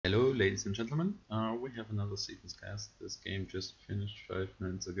ladies and gentlemen, we have another Seton's cast. This game just finished 5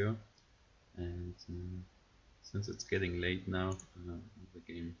 minutes ago, and since it's getting late now, the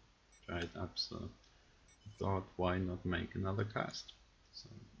game dried up, so I thought why not make another cast. So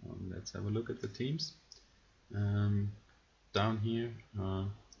let's have a look at the teams. Down here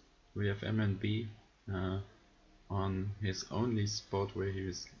we have MNB on his only spot where he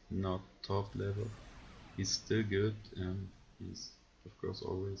is not top level. He's still good, he's of course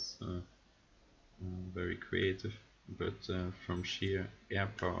always very creative, but from sheer air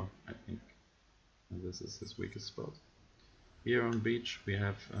power I think this is his weakest spot. Here on beach we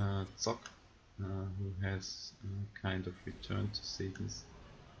have Zock, who has kind of returned to Seton's,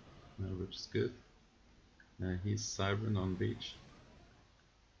 which is good. He's Cybran on beach.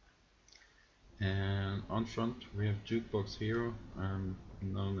 And on front we have Jukebox Hero,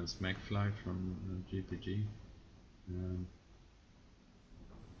 known as McFly from GPG.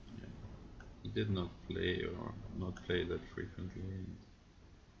 Yeah, he did not play or not play that frequently,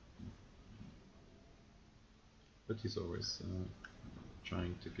 but he's always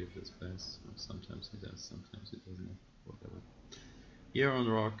trying to give his best. Sometimes he does, sometimes he doesn't, whatever. Here on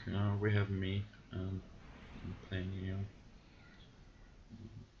Rock we have me playing here.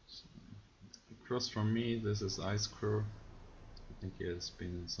 Across from me this is Ice Crow. I think he has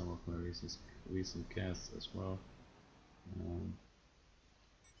been in some of my recent casts as well.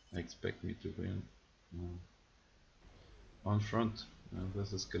 I expect me to win. On front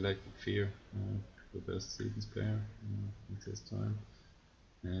this is Galactic Fear, the best Seton's player at this time,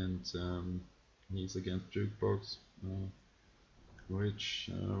 and he's against Jukebox, which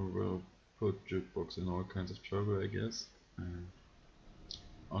will put Jukebox in all kinds of trouble, I guess.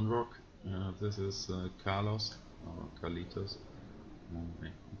 On Rock this is Carlos, or Carlitos. I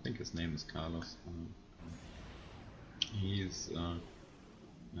think his name is Carlos. He's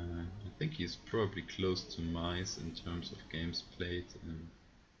I think he's probably close to Mice in terms of games played, and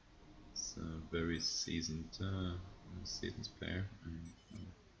he's a very seasoned Seton's player.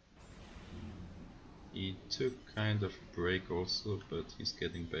 He took kind of a break also, but he's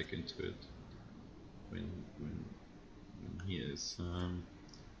getting back into it when he is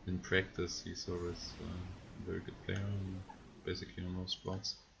in practice. He's always a very good player, basically on all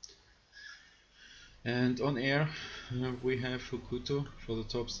spots. And on air we have Hokuto for the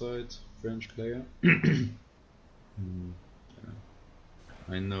top side, French player.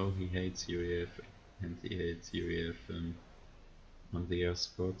 I know he hates UEF, and he hates UEF on the air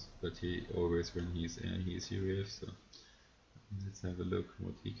spot, but he always, when he's air, he's UEF, so let's have a look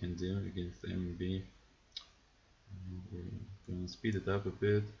what he can do against MB. We're going to speed it up a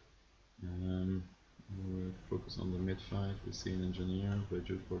bit. We'll focus on the mid fight. We see an engineer by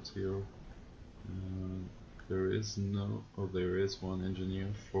Jukebox Hero. There is one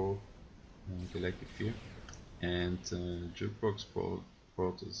engineer for Galactic Fear, and Jukebox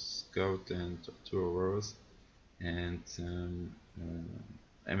brought a scout and 2 Auroras, and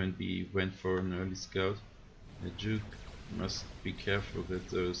MNB went for an early scout. Juke must be careful that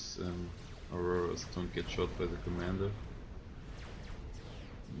those Auroras don't get shot by the commander.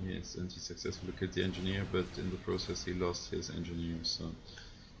 Yes, and he successfully killed the engineer, but in the process he lost his engineer, so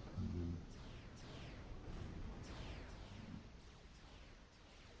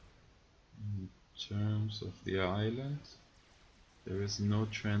in terms of the island, there is no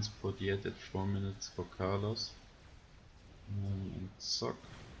transport yet at 4 minutes for Carlos. And Sock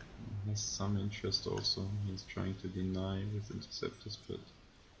has some interest also. He's trying to deny with interceptors, but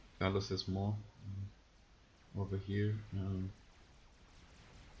Carlos has more. Over here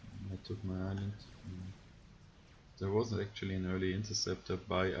I took my island. There was actually an early interceptor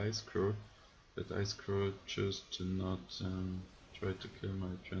by Ice Crow, but Ice Crow chose to not try to kill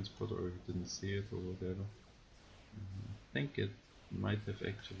my transport, or he didn't see it or whatever. I think it might have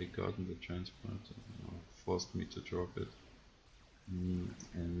actually gotten the transport, or forced me to drop it.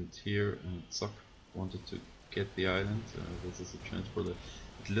 And here Zock wanted to get the island. This is a transporter.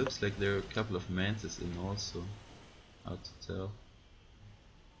 It looks like there are a couple of mantis in also. Hard to tell.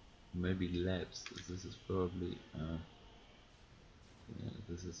 Maybe labs. This is probably yeah,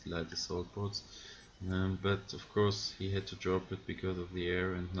 this is light assault boats. But of course he had to drop it because of the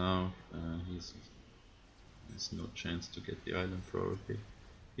air, and now there's no chance to get the island probably.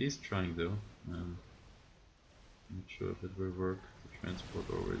 He's trying though. Not sure if it will work. The transport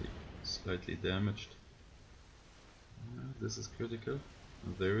already slightly damaged. This is critical.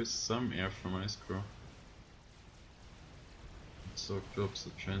 There is some air from Ice Crow. So drops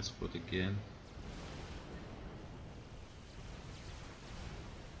the transport again.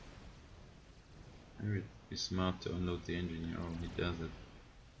 Maybe it'd be smart to unload the engineer. Oh, he does it.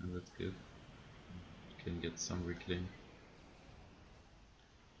 and that's good. Can get some reclaim.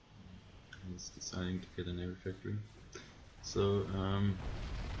 He's deciding to get a navy factory. So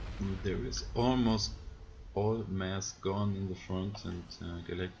there is almost all mass gone in the front, and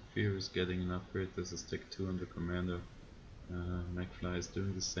Galactic Fear is getting an upgrade. This is Tech 2 under Commander. McFly is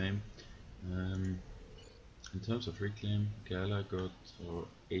doing the same. In terms of reclaim, Gala got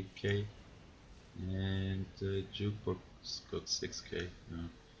 8k and Jukebox got 6k.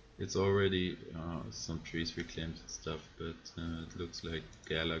 It's already some trees reclaimed and stuff, but it looks like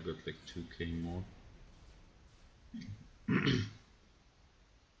Gala got like 2k more.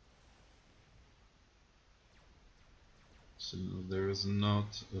 So there is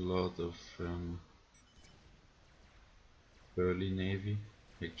not a lot of early navy.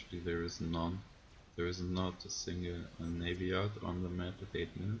 Actually there is none. There is not a single navy yard on the map at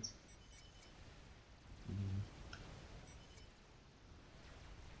 8 minutes.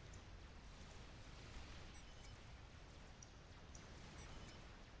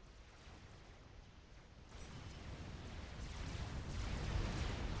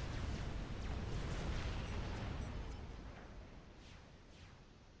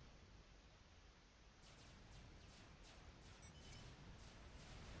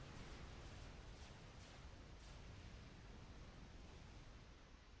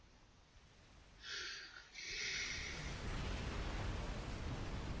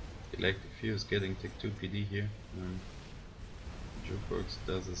 Galactic Fear is getting Tech 2 PD here. Jukebox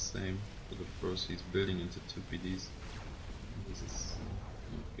does the same, but of course he's building into 2 PDs. This is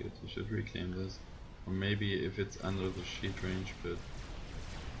not good, you should reclaim this. Or maybe if it's under the sheet range, but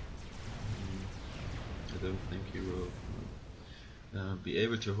I don't think he will be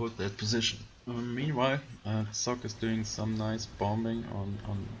able to hold that position. Meanwhile, Sock is doing some nice bombing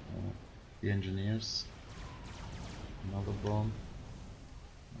on the engineers. Another bomb.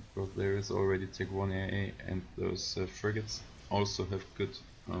 But there is already Tech 1 AA, and those frigates also have good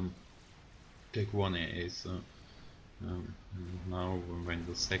Tech 1 AA, so now when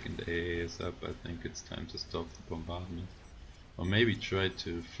the second AA is up, I think it's time to stop the bombardment. Or maybe try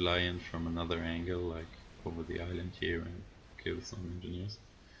to fly in from another angle, like over the island here, and kill some engineers.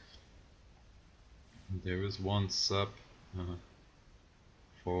 And there is one sub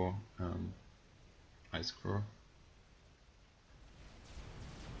for Ice Crow.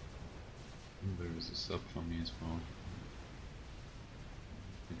 And there is a sub for me as well.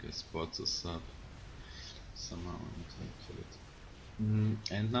 I think I spot a sub somehow and kill it.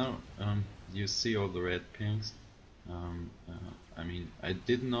 And now you see all the red pings. I mean, I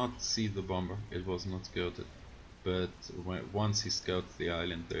did not see the bomber, it was not scouted. But once he scouts the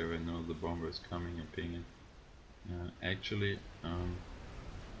island there, I know the bomber is coming and pinging. Actually,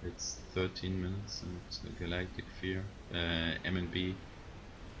 it's 13 minutes and Galactic Fear, MNB,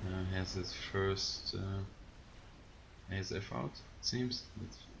 has his first ASF out, it seems.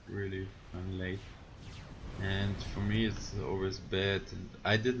 It's really late. And for me it's always bad. And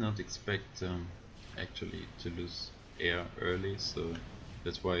I did not expect actually to lose air early, so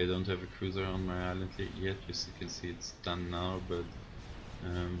that's why I don't have a cruiser on my island yet. You can see it's done now, but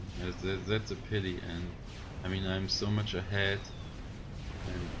that's a pity. And I mean, I'm so much ahead,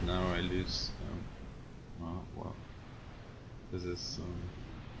 and now I lose. Well, this is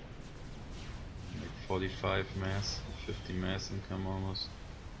like 45 mass, 50 mass income almost.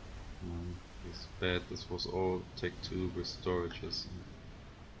 It's bad. This was all Tech 2 with storages.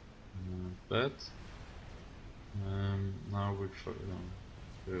 But now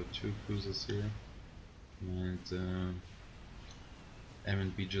there are 2 cruisers here, and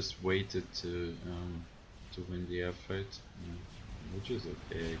M&B just waited to win the air fight, which is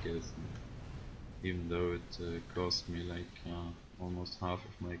okay, I guess. Even though it cost me like almost half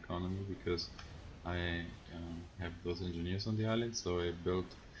of my economy, because I have those engineers on the island, so I built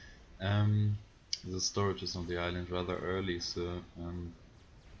the storages on the island rather early, so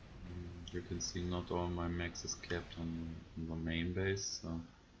you can see not all my max is kept on the main base, so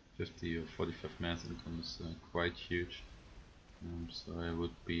 50 or 45 mass income is quite huge. So I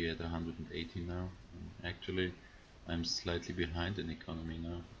would be at 180 now. Actually, I'm slightly behind in economy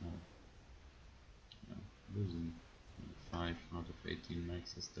now. Losing 5 out of 18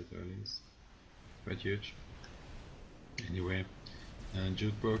 maxes that early is quite huge. Anyway,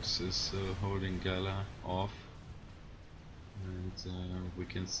 Jukebox is holding Gala off, and we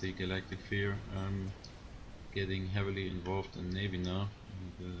can see Galactic Fear getting heavily involved in Navy now.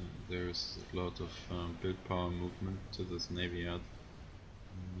 And, there's a lot of build power movement to this Navy yard.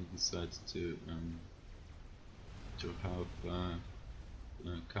 He decides to have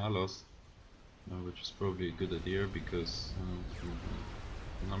Carlos, which is probably a good idea, because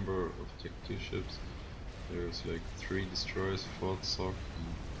number of Tech 2 ships. There's like 3 destroyers, 4 SOC.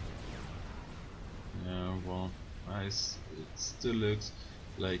 Yeah, well, nice. It still looks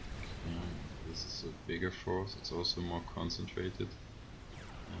like this is a bigger force. It's also more concentrated.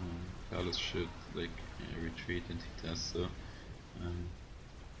 Carlos should like retreat, and he does so.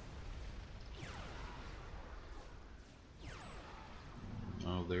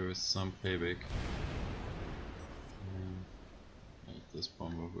 Now there is some payback. This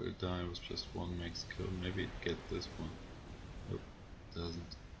bomber will die with just one max kill. Maybe it get this one. Nope, doesn't.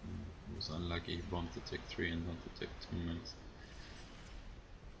 It was unlucky. He bombed the Tech 3 and not the Tech 2 max.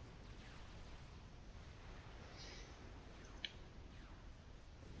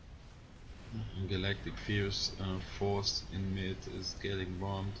 Galactic Fear's force in mid is getting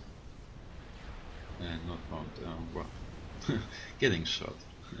bombed. Not bombed, well, getting shot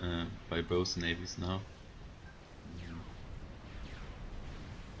by both navies now.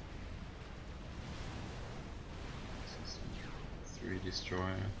 3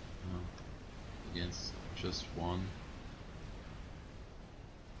 destroyer against just 1.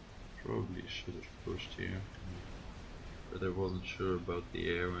 Probably should have pushed here, but I wasn't sure about the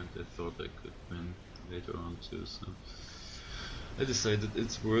air and I thought I could win later on too, so I decided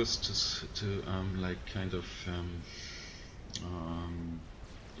it's worth to like kind of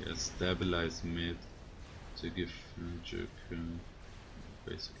yeah, stabilize mid to give Jerk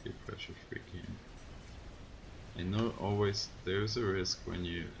basically pressure free game. I know always there's a risk when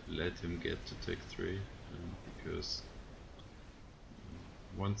you let him get to Tech 3 because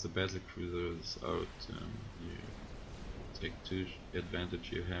once the battle cruiser is out, you Tech 2 advantage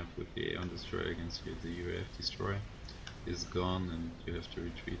you have with the Aeon destroyer against the UAF destroyer is gone, and you have to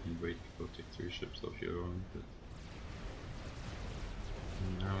retreat and wait for Tech 3 ships of your own. But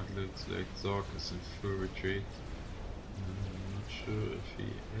now it looks like Zork is in full retreat. I'm not sure if he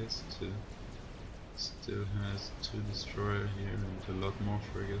has to. Still has 2 destroyer here and a lot more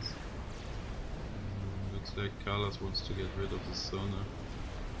frigates. Looks like Carlos wants to get rid of the sonar.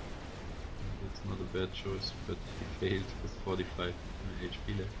 It's not a bad choice, but he failed with 45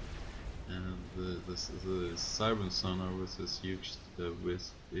 HP left. And the Siren sonar with its huge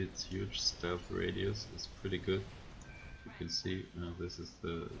stealth radius is pretty good. You can see this is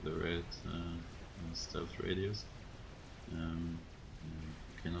the red stealth radius. You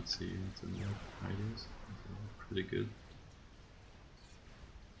cannot see it in the radius. Pretty good.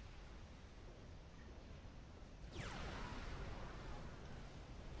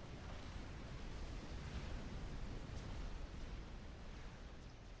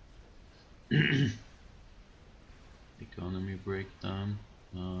 Economy breakdown.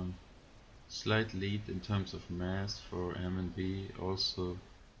 Slight lead in terms of mass for M and B. Also,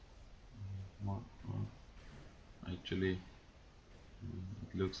 actually,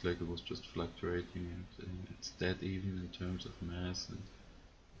 it looks like it was just fluctuating, and it's dead even in terms of mass. And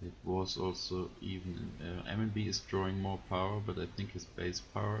it was also even. M and B is drawing more power, but I think his base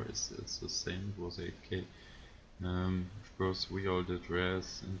power is the same. It was 8k. Of course, we all did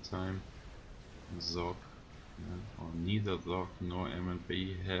res in time. Zork, or neither Zork nor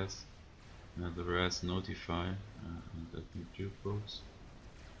M&B has the res notify, and I think Jukebox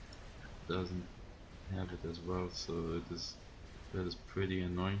doesn't have it as well, so that is pretty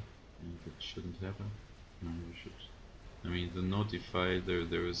annoying, and it shouldn't happen. I mean, the notify,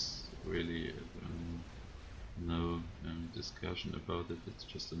 there is really no discussion about it. It's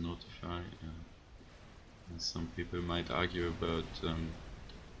just a notify. And some people might argue about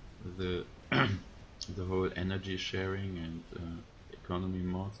the the whole energy sharing and economy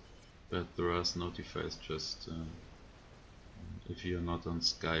mod, but the RAS notify is just if you're not on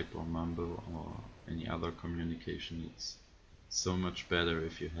Skype or Mumble or any other communication, it's so much better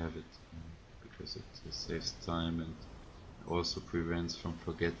if you have it, because it saves time and also prevents from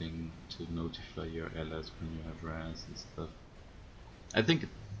forgetting to notify your allies when you have RAS and stuff. I think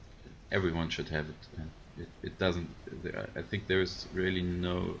everyone should have it. It doesn't. I think there is really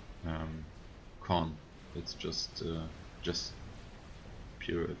no con. It's just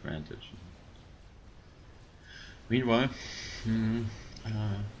pure advantage. Meanwhile,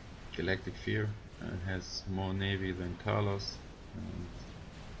 Galactic Fear has more navy than Carlos, and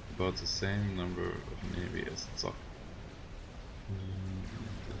about the same number of navy as Zoc.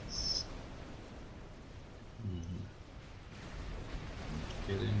 That's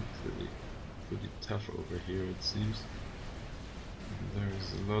getting pretty tough over here, it seems.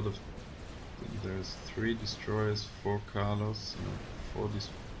 There's a lot of. There's 3 destroyers for Carlos,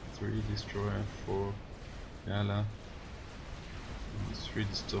 3 destroyer for Gala, 3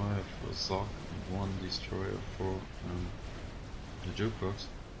 destroyer for Zoc, and 1 destroyer for The jukebox.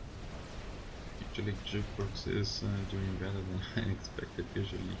 Actually, jukebox is doing better than I expected.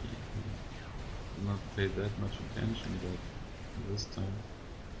 Usually he did not pay that much attention, but this time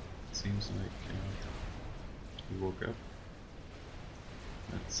it seems like he woke up.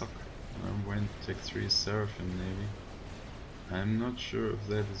 That suck. Went take 3 Seraphim maybe. I'm not sure if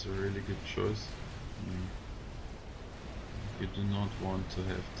that is a really good choice. You do not want to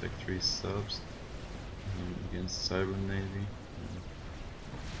have Tech 3 subs against Cyber Navy.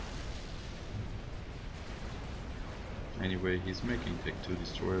 Anyway, he's making Tech 2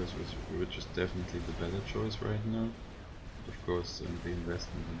 destroyers, which is definitely the better choice right now. Of course, the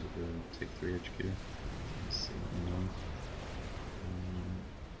investment into the Tech 3 HQ is unknown.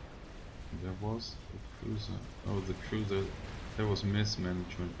 There was a cruiser. Oh, the cruiser. There was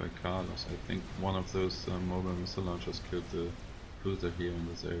mismanagement by Carlos. I think one of those mobile missile launchers killed the cruiser here in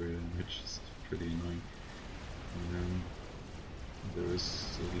this area, which is pretty annoying. There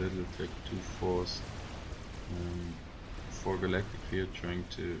is a little Tech 2 force for Galactic Field trying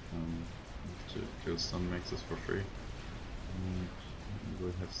to kill some maxes for free. He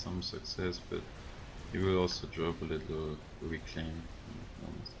will have some success, but he will also drop a little reclaim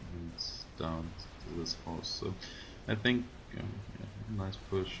when it's down to this force. So I think yeah, nice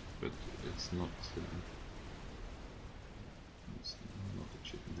push, but it's not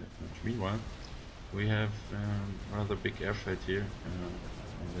achieving that much. Meanwhile, we have rather big airfight here,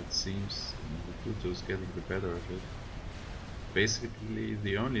 and it seems the Pluto is getting the better of it. Basically,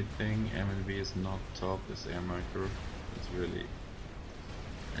 the only thing MNB is not top is air micro. It's really,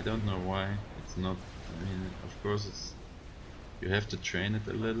 I don't know why it's not. I mean, of course it's, you have to train it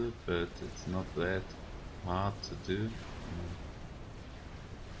a little, but it's not that hard to do.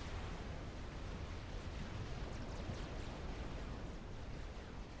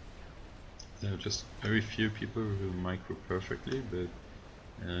 There are just very few people who micro perfectly, but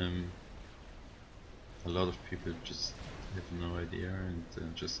a lot of people just have no idea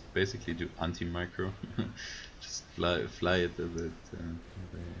and just basically do anti-micro. Just fly it a bit.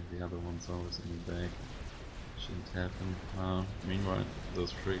 The other one's always in the back. Shouldn't happen. Meanwhile,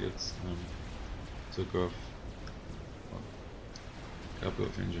 those frigates took off a couple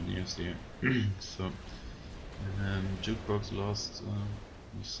of engineers here. So Jukebox lost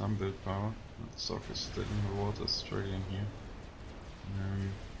some build power. Sock is still in the water, struggling here.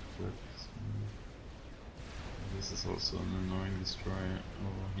 But this is also an annoying destroyer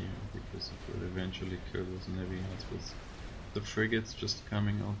over here because it will eventually kill those navigators with the frigates just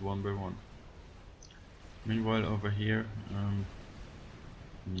coming out one by one. Meanwhile, over here,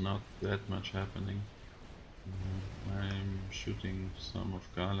 not that much happening. I'm shooting some of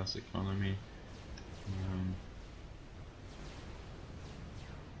Gala's economy.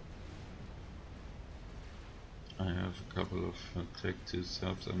 I have a couple of Tech 2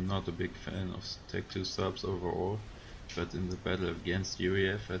 subs. I'm not a big fan of Tech 2 subs overall, but in the battle against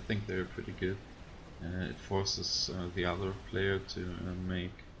UEF I think they're pretty good. It forces the other player to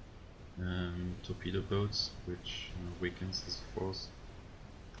make torpedo boats, which weakens this force.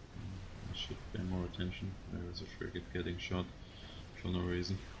 I should pay more attention. There is a frigate getting shot for no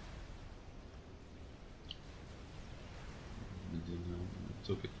reason. And then I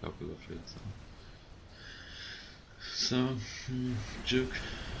took a couple of hits. So, Juke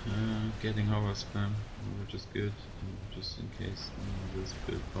getting hover spam, which is good, just in case this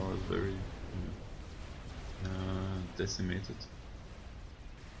build power is very decimated.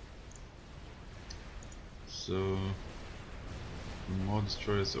 So, more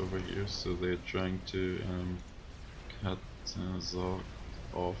destroyers over here, so they're trying to cut Zorg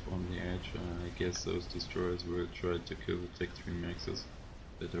off on the edge. I guess those destroyers will try to kill the Tech 3 maxes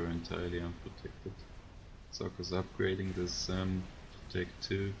that are entirely unprotected. Sokka's upgrading this Tech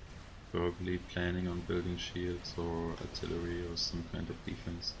 2, probably planning on building shields or artillery or some kind of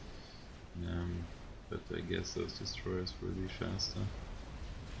defense. But I guess those destroyers will be faster.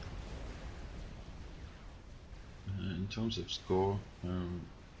 In terms of score,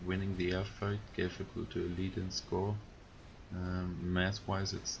 winning the airfight gave a good lead in score. Mass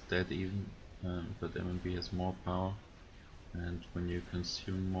wise it's dead even, but MNB has more power, and when you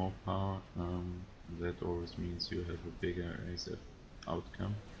consume more power, that always means you have a bigger ASF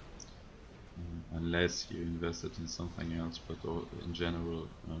outcome, unless you invest it in something else. But in general,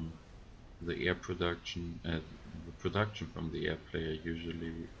 the air production, the production from the air player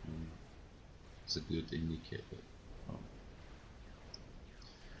usually is a good indicator.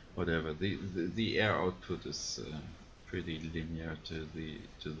 Whatever, the air output is pretty linear to the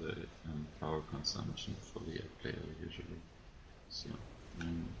power consumption for the air player usually. So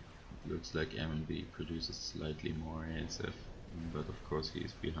it looks like MNB produces slightly more ASF but of course he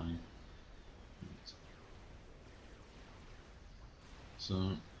is behind.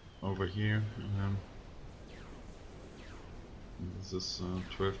 So over here, this is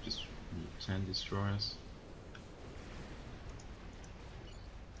 10 destroyers.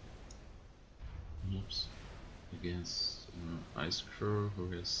 Oops. Against Ice Crow, who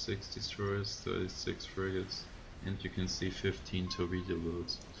has 6 destroyers, 36 frigates, and you can see 15 torpedo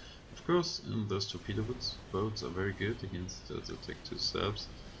boats. Of course, those torpedo boats are very good against the Tech 2 subs,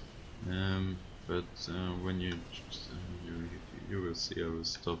 but when you will see I will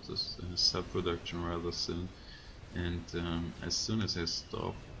stop this sub production rather soon, and as soon as I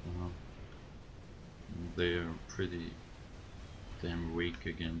stop, they are pretty damn weak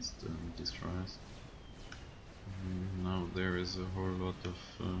against destroyers. Now there is a whole lot of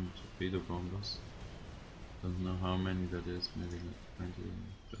torpedo bombers. Don't know how many that is, maybe like 20,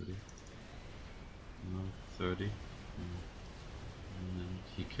 30. No, 30. And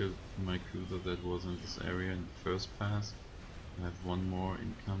he killed my cruiser that was in this area in the first pass. I have one more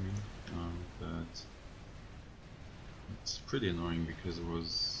incoming, but it's pretty annoying because it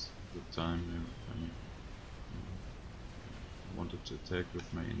was the time I wanted to attack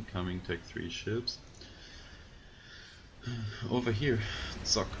with my incoming Tech 3 ships. Over here,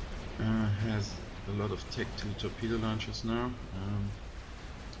 Zoc has a lot of Tech 2 torpedo launchers now,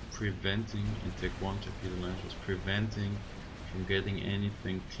 preventing, and Tech 1 torpedo launchers, preventing from getting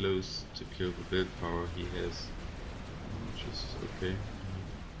anything close to kill the build power he has, which is okay. I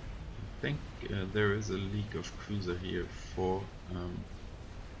think there is a leak of cruiser here for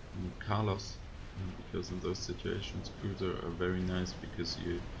Carlos, because in those situations cruiser are very nice because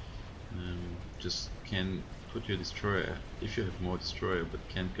you just can put your destroyer, if you have more destroyer but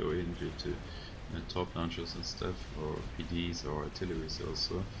can't go in due to top launchers and stuff, or PDs or artilleries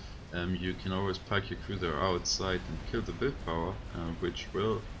also, you can always park your cruiser outside and kill the build power, which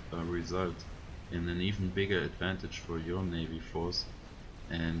will result in an even bigger advantage for your navy force,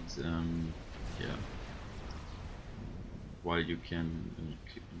 and yeah, while you can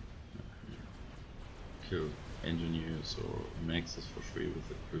kill engineers or maxes for free with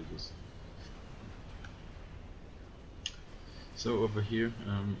the cruisers. So over here,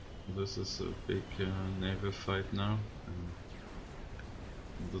 this is a big naval fight now.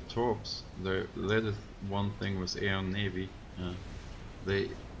 The Torps, that is one thing with Air and Navy. The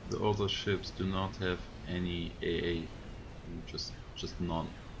other ships do not have any AA, just none.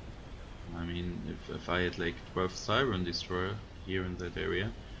 I mean, if I had like 12 Siren destroyer here in that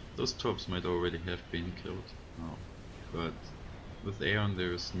area, those Torps might already have been killed. But with Aeon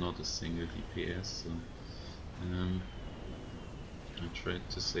there is not a single DPS, so I tried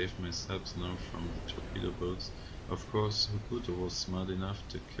to save my subs now from the torpedo boats. Of course, Hokuto was smart enough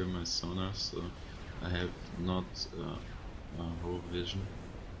to kill my sonar, so I have not a whole vision.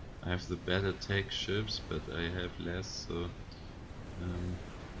 I have the better tech ships, but I have less, so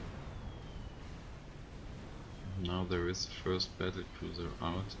now there is the first battle cruiser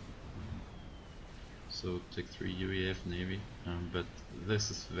out. So Tech 3 UEF Navy, but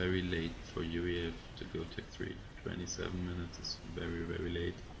this is very late for UEF to go Tech 3. 27 minutes is very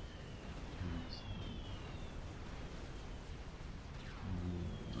late.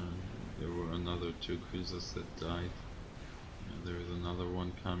 There were another 2 cruisers that died. There is another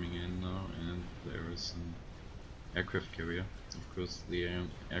one coming in now, and there is an aircraft carrier. Of course, the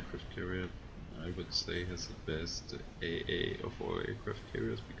aircraft carrier, I would say, has the best AA of all aircraft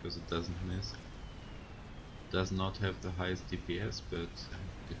carriers because it doesn't miss. Does not have the highest DPS, but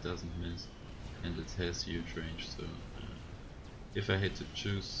it doesn't miss, and it has huge range. So if I had to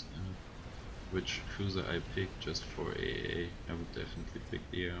choose which cruiser I pick just for AA, I would definitely pick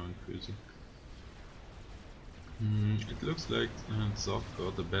the Aeon cruiser. It looks like Zoc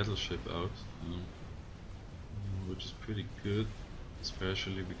got the battleship out, which is pretty good,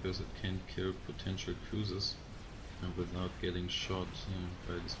 especially because it can kill potential cruisers without getting shot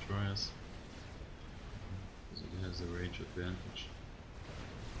by destroyers. It has a range advantage.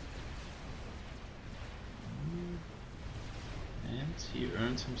 And he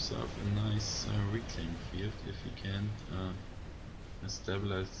earned himself a nice reclaim field if he can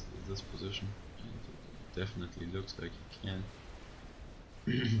stabilize this position. And it definitely looks like he can.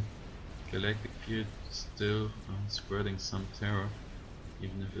 Galactic field still spreading some terror,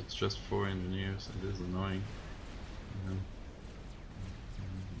 even if it's just 4 engineers. It is annoying.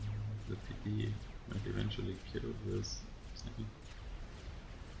 The PD might eventually kill this thing.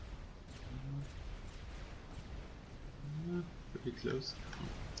 Pretty close.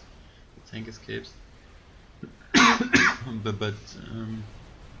 The tank escapes. but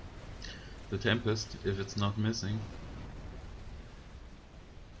the Tempest, if it's not missing,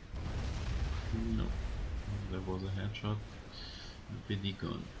 that was a headshot. BD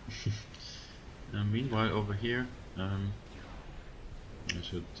gone. Meanwhile, over here, I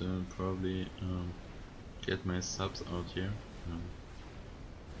should probably get my subs out here.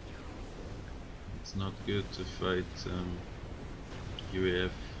 It's not good to fight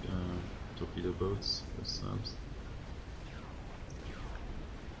UAF torpedo boats with subs.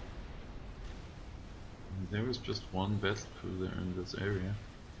 And there is just one battle cruiser in this area.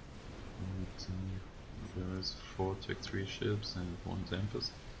 And, there is 4 Tech 3 ships and 1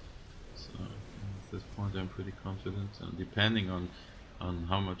 Tempest. So at this point I'm pretty confident, depending on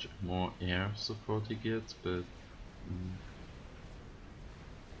how much more air support he gets, but I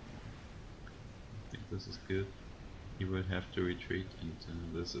think this is good. He will have to retreat,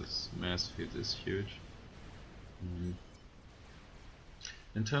 and this is massive, it is huge.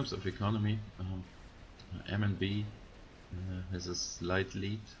 In terms of economy, M&B has a slight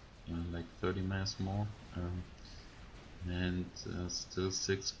lead, like 30 mass more, and still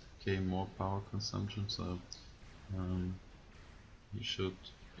 6k more power consumption, so he should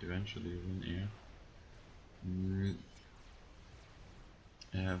eventually win air.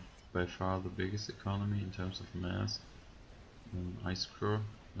 I have by far the biggest economy in terms of mass. Ice Crow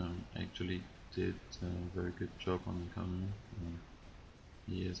actually did a very good job on economy.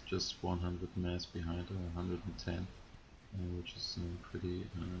 He is just 100 mass behind, or 110, which is pretty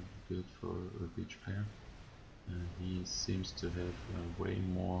good for a beach pair. He seems to have way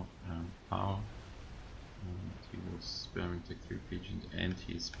more power. He was spamming Tech 3 Pigeon, and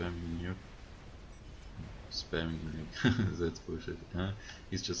he's spamming nuke. Spamming nuke, that's bullshit.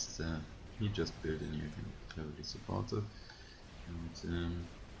 He's just he just built a nuke and heavily supportive. And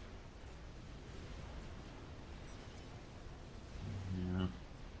yeah.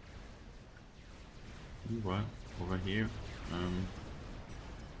 Meanwhile, over here,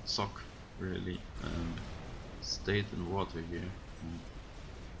 Sock really stayed in water here.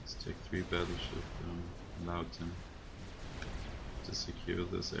 This Tech 3 battleship allowed him to secure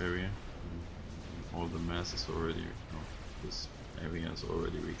this area. All the mass is already, this area is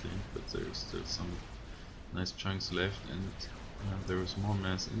already reclaimed, but there is still some nice chunks left, and there is more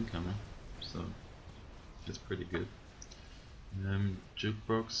mass incoming, so it's pretty good.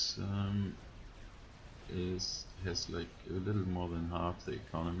 Jukebox has like a little more than half the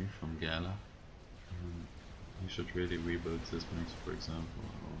economy from Gala. You should really rebuild this mix, for example,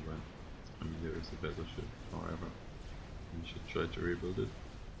 or I mean, there is a battleship, however, you should try to rebuild it.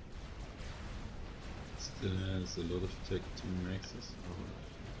 Still has a lot of Tech 2 maxes.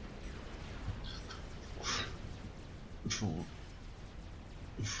 For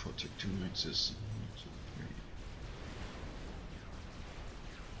Tech 2 maxes.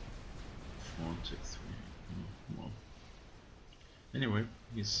 4 Tech 3. Well. Anyway,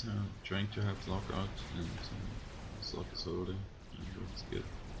 he's trying to have lockout, and Sock is holding, and that's good.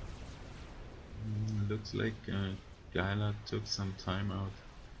 Looks like Guyla took some time out.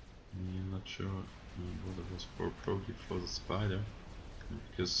 I'm not sure what it was for, probably for the spider,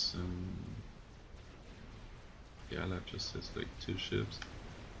 because Gala just has like 2 ships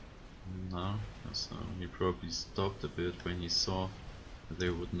now, so he probably stopped a bit when he saw that they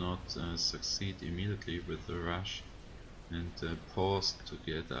would not succeed immediately with the rush, and paused to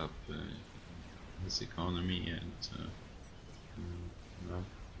get up his economy and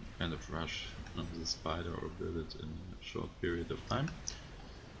kind of rush the spider or build it in a short period of time.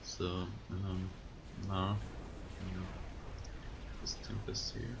 So now this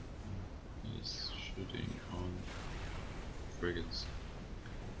Tempest here is shooting on frigates.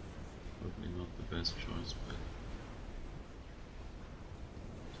 Probably not the best choice, but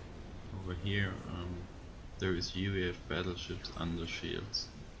over here there is UAF battleships under shields.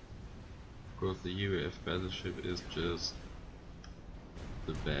 Of course, the UAF battleship is just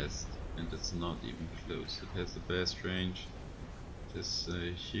the best, and it's not even close. It has the best range. This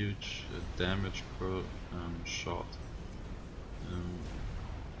huge damage per shot.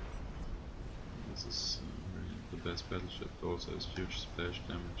 This is really the best battleship. It also has huge splash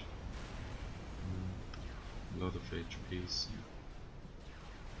damage. A lot of HPs.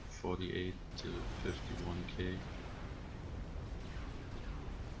 48 to 51k.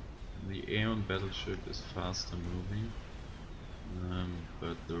 The Aeon battleship is faster moving,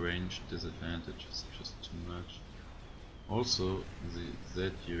 but the range disadvantage is just too much. Also, the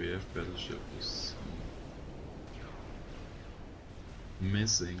ZUAF battleship is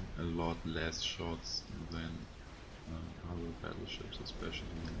missing a lot less shots than other battleships, especially.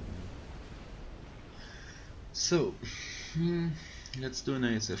 So, let's do an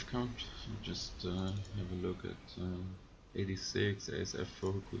ASF count. Just have a look at 86 ASF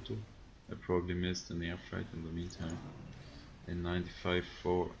for Hokuto. I probably missed an air fight in the meantime. And 95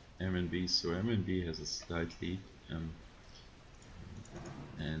 for MNB, so MNB has a slight lead.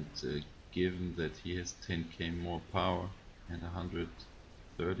 Given that he has 10k more power and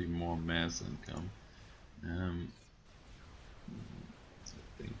 130 more mass income, so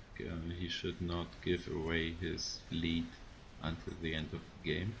I think he should not give away his lead until the end of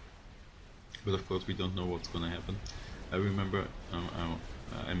the game. But of course we don't know what's gonna happen. I remember,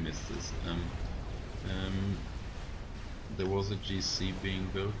 I missed this. There was a GC being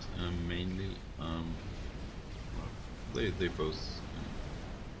built, mainly. They both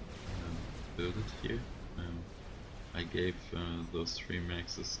built it here. I gave those 3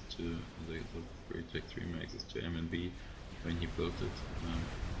 maxes to the 3 maxes to MNB when he built it.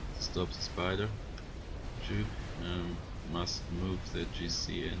 Stops the spider. Juke must move the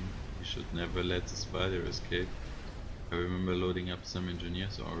GC in. He should never let the spider escape. I remember loading up some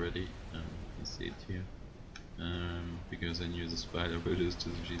engineers already. You see it here. Because I knew the spider will lose to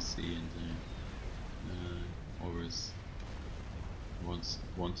the GC, and always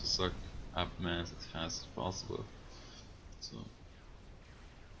want to suck up mass as fast as possible. So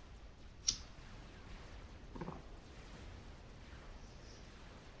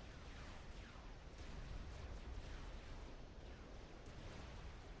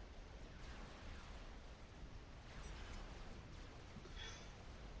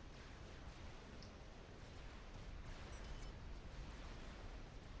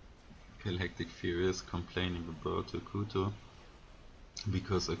Galactic Fear is complaining about Okuto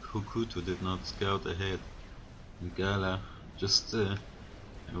because Okuto did not scout ahead, and Gala just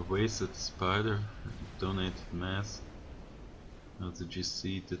wasted spider, donated mass. The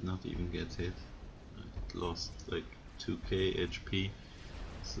GC did not even get hit. It lost like 2k HP,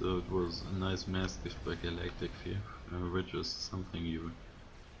 so it was a nice mass gift by Galactic Fear, which is something you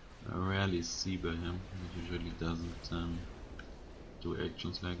rarely see by him. He usually doesn't do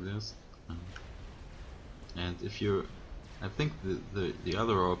actions like this. And if you're, I think the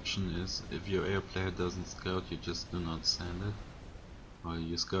other option is, if your air player doesn't scout, you just do not send it, or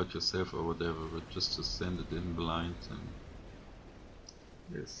you scout yourself or whatever, but just to send it in blind,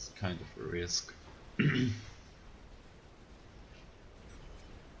 and it's kind of a risk.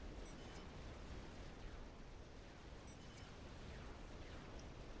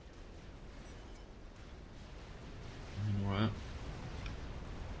 Well,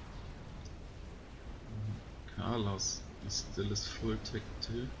 Carlos still is full tech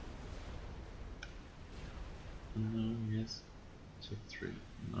 2. No, yes, tech 3.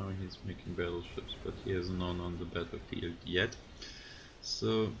 Now he's making battleships, but he has none on the battlefield yet.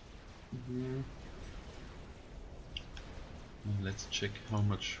 So let's check how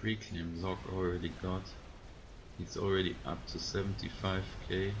much reclaim Zog already got. He's already up to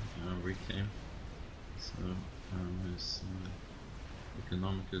 75k reclaim. So his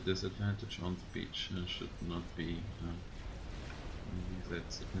economical disadvantage on the beach should not be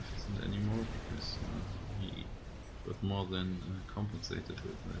that significant anymore, because he got more than compensated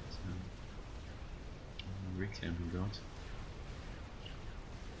with that reclaim he got.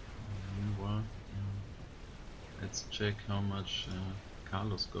 Meanwhile, let's check how much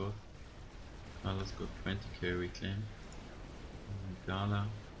Carlos got. Carlos got 20k reclaim. Gala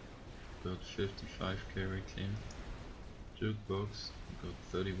got 55k reclaim. Jukebox got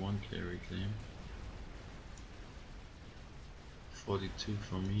 31k reclaim. 42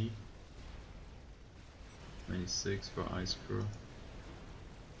 for me. 26 for Ice Crow.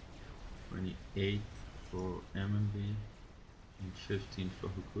 28 for MNB. And 15 for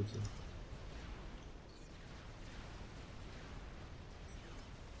Hokuto.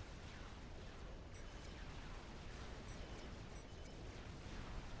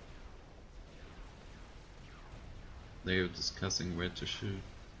 They are discussing where to shoot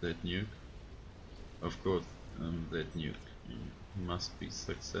that nuke. Of course, that nuke must be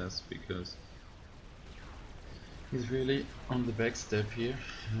success, because he's really on the back step here.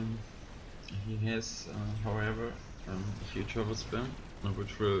 He has, however, a huge overspam,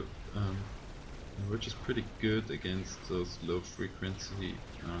 which is pretty good against those low frequency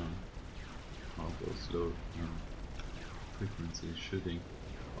or those low frequency shooting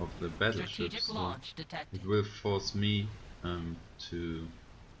of the battleships. So it will force me to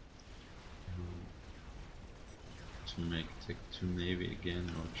make Tech 2 Navy again,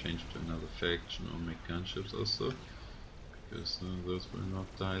 or change to another faction, or make gunships also, because those will not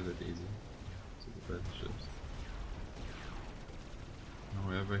die that easy to the battleships.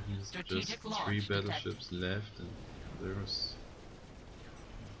 However, he's just 3 battleships left, and there's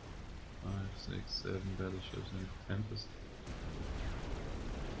 5, 6, 7 battleships in Tempest.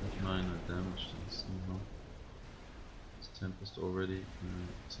 That minor damage then somehow. This Tempest already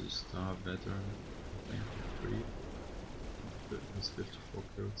 2-star veteran, I think, 3. With 54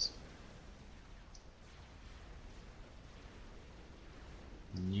 kills.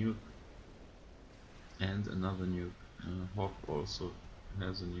 Nuke and another nuke. Hawk also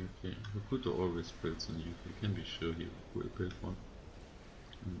has a nuke here. Hokuto always builds a nuke, you can be sure he will build one.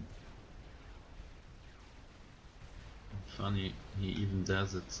 Funny, he even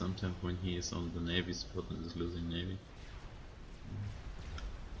does it sometimes when he is on the navy spot and is losing navy.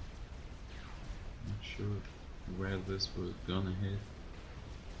 Not sure where this will gonna hit,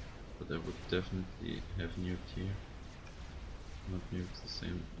 but I would definitely have nuked here. Not nuked the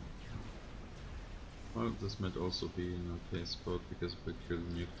same. Well, this might also be an okay spot because we kill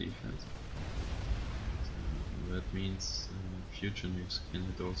nuke defense. So that means future nukes can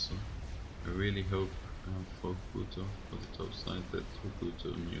hit also. I really hope for Hokuto, for the top side, that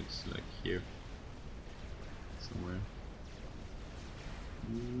Hokuto nukes like here somewhere.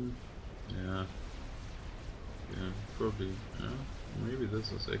 Yeah. Yeah, probably. Maybe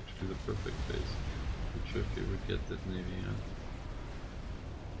this is actually the perfect place. Not sure if you would get that navy.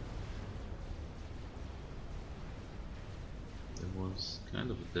 There was kind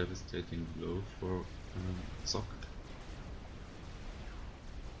of a devastating blow for Zoc.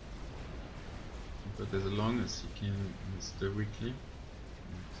 But as long as he can still reclaim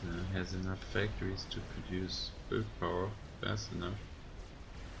and has enough factories to produce build power fast enough,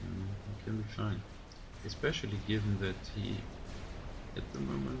 he can be fine. Especially given that he, at the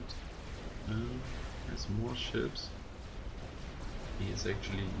moment, has more ships. He is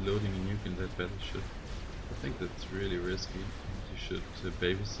actually loading a nuke in that battleship. I think that's really risky. You should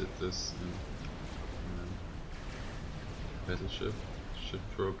babysit this battleship.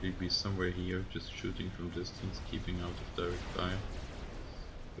 Should probably be somewhere here, just shooting from distance, keeping out of direct fire.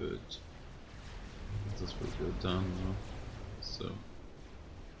 But this will go down now. So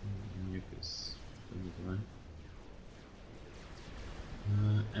nuke is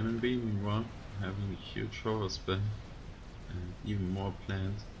MNB meanwhile having a huge horror spam and even more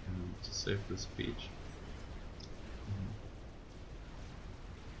planned to save the speech.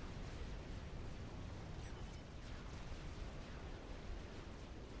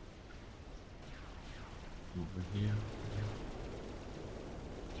 Over here.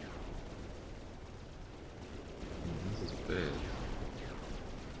 This is bad.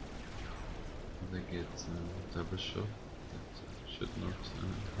 They get double shot. That should not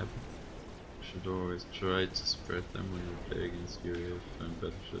happen. Should always try to spread them when you play against UAF and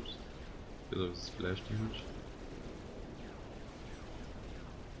battleships because of the splash damage.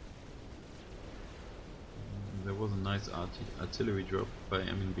 There was a nice artillery drop by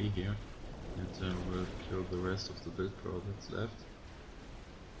MNB here, and will kill the rest of the build power that's left.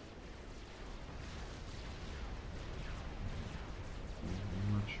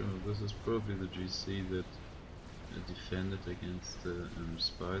 I'm not sure, this is probably the GC that defended against the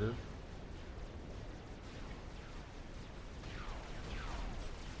Spider.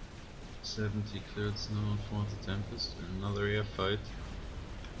 $70 cleared snow for the Tempest, another air fight.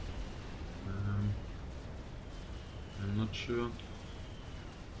 I'm not sure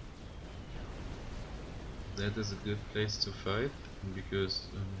that is a good place to fight, because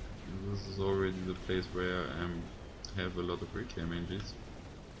this is already the place where I have a lot of reclaim engines.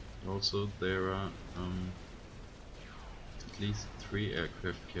 Also there are at least 3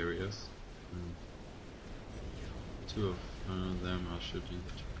 aircraft carriers. 2 of them are shooting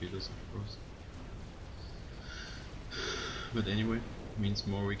torpedoes, of course. But anyway, means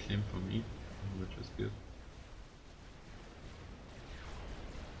more reclaim for me, which is good.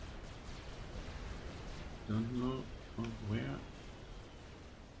 Don't know where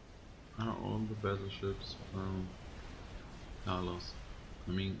are all the battleships from Carlos.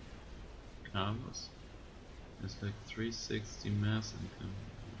 I mean, Carlos is like 360 mass income.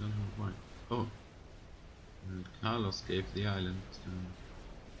 I don't know why. Oh, Carlos gave the island.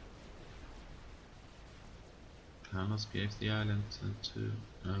 Carlos gave the island to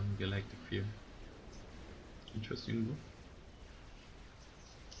Galactic Fear. Interesting move.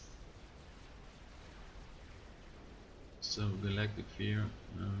 So Galactic Fear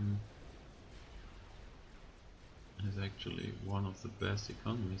is actually one of the best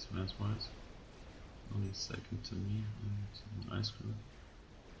economies mass-wise. Only second to me and Ice Crew.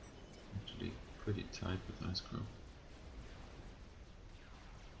 Actually pretty tight with Ice Crew.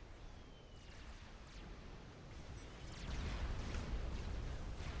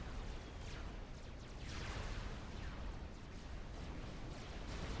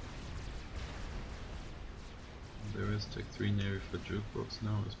 There has Tech 3 Navy for Jukebox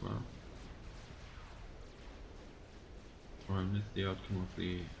now as well. Or I missed the outcome of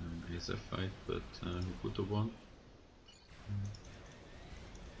the ASF fight, but Hokuto won.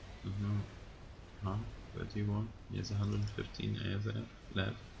 Don't know how, but he won. He has 115 ASF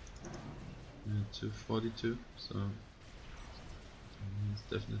left. 242, so he's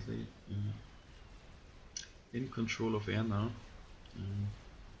definitely in control of air now.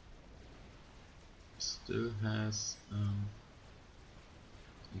 Still has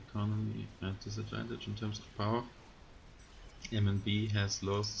economy disadvantage in terms of power. MNB has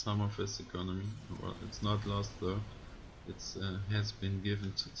lost some of its economy. Well, it's not lost though. It's has been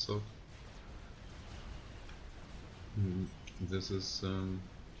given to Zog. This is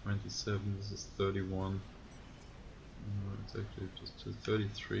 27. This is 31. It's actually just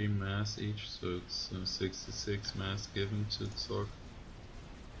 33 mass each, so it's 66 mass given to Zog.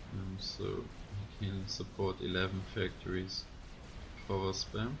 So he can support 11 factories forward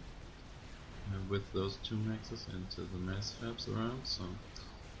spam with those 2 maxes and the mass fabs around. So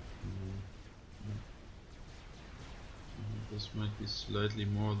this might be slightly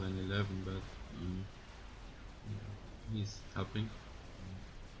more than 11, but he's helping.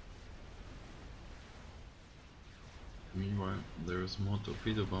 Meanwhile, there is more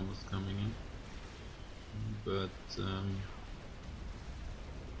torpedo bombers coming in, but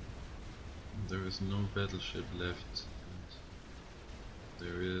there is no battleship left.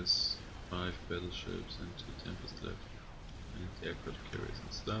 There is 5 battleships and 2 Tempest left, and aircraft carriers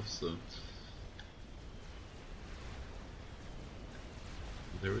and stuff. So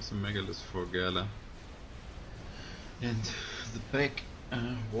there is a megalith for Gala, and the back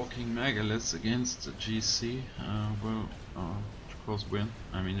walking megaliths against the GC will of course win.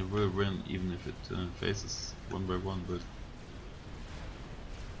 I mean, it will win even if it faces 1 by 1, but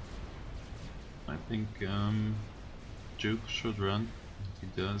I think Duke should run. He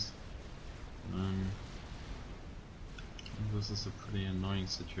does. This is a pretty annoying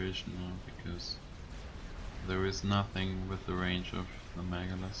situation now because there is nothing with the range of the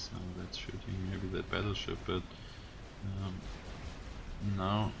megaliths that's shooting maybe that battleship, but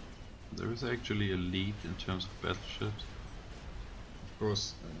now there is actually a lead in terms of battleships. Of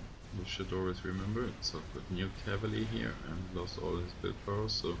course, we should always remember it's got nuked heavily here and lost all his build power,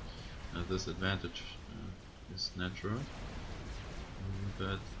 so this advantage is natural,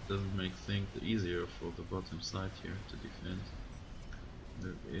 but doesn't make things easier for the bottom side here to defend.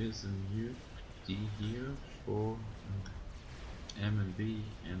 There is a nuke D here for M and B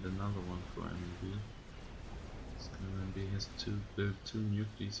and another one for M and B. So M and B has built 2 nuke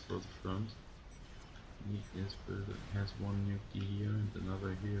Ds for the front. He has 1 nuke D here and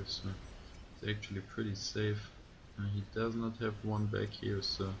another here, so it's actually pretty safe. He does not have 1 back here,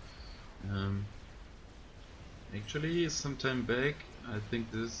 so actually some time back I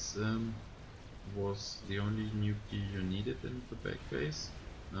think this was the only nuke D you needed in the back base,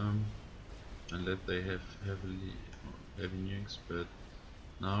 unless they have heavy nukes, but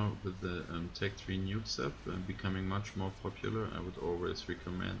now with the Tech 3 nuke sub becoming much more popular, I would always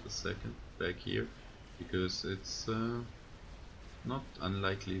recommend a second back here, because it's not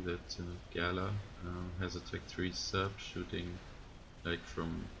unlikely that Gala has a Tech 3 sub shooting like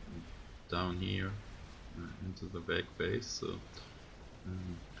from down here into the back base, so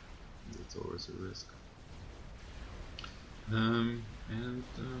that's always a risk. And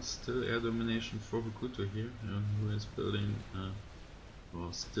still air domination for Hokuto here, who is building,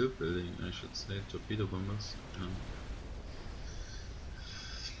 or still building I should say, torpedo bombers.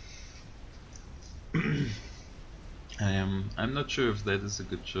 I'm not sure if that is a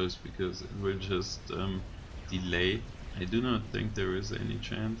good choice, because it will just delay. I do not think there is any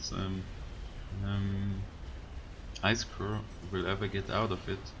chance Ice Crow will ever get out of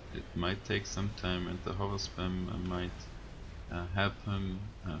it. It might take some time, and the hover spam might help him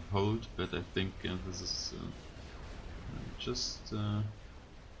hold, but I think this is just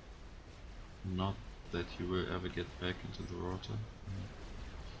not that he will ever get back into the water.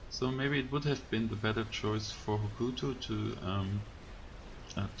 So maybe it would have been the better choice for Hokuto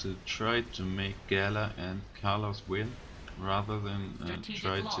to try to make Gala and Carlos win, rather than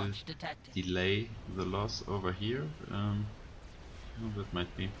try to delay the loss over here. Well, that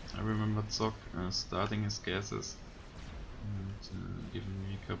might be. I remember Zog starting his gases and giving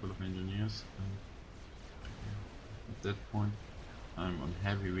me a couple of engineers. At that point I'm on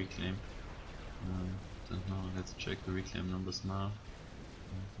heavy reclaim. Don't know, let's check the reclaim numbers now.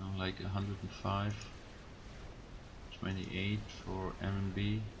 Now like 105, 28 for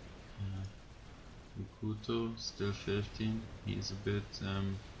MNB. Hokuto still 15. He's a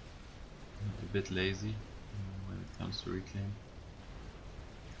bit lazy. when it comes to reclaim.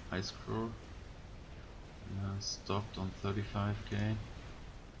 Ice Crow stopped on 35k.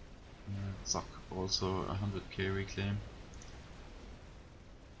 Zoc also 100k reclaim.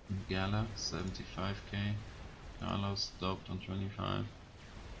 Gala 75k. Carlos stopped on 25.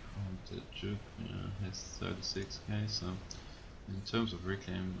 And Juke has 36k. So in terms of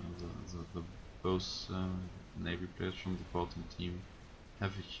reclaim, both Navy players from the bottom team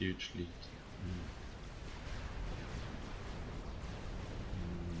have a huge lead.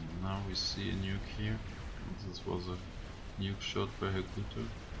 Now we see a nuke here. This was a nuke shot by Hakuto.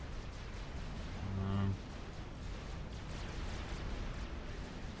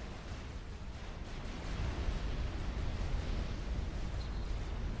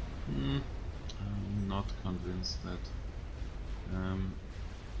 I'm not convinced that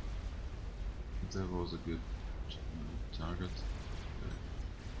that was a good target.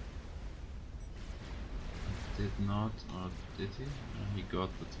 Did not, or did he? He got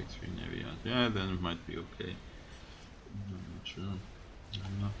the Tech 3 Navy out. Yeah, then it might be okay. I'm not sure.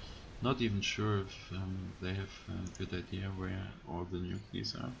 I'm not even sure if they have a good idea where all the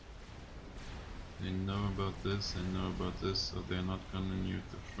nucleus are. They know about this, they know about this, so they're not gonna nuke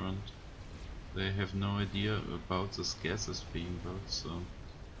the front. They have no idea about the gases being built, so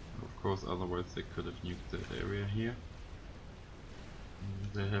of course otherwise they could have nuked that area here.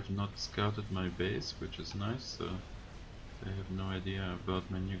 They have not scouted my base, which is nice, so they have no idea about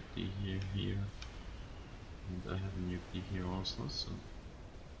my nuke D here, and I have a nuke D here also, so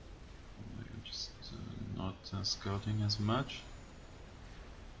they're just not scouting as much.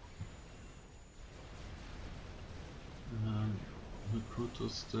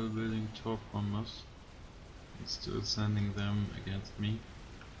 Hakuto's still building top bombers, and still sending them against me,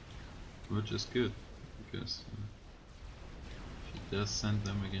 which is good, because if he does send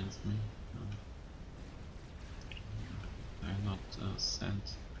them against me, they're not sent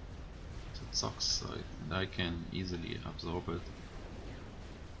to Zoc's side, and I can easily absorb it.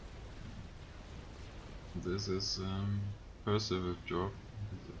 This is Percival job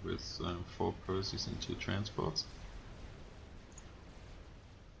with 4 Percies and 2 transports.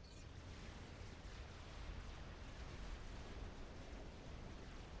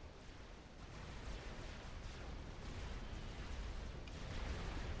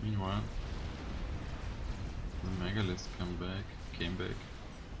 Meanwhile, the Megalith came back,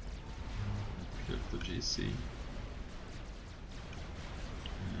 killed the GC,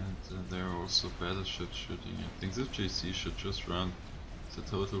 and there are also battleships shooting. I think this GC should just run. It's a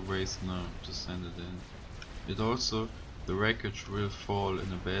total waste now to send it in. It also, the wreckage will fall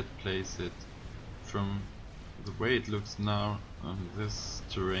in a bad place. That from the way it looks now, this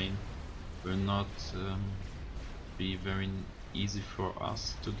terrain will not be very easy for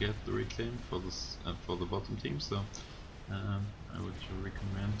us to get the reclaim for this for the bottom team. So I would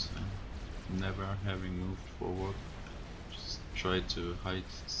recommend never having moved forward. Just try to hide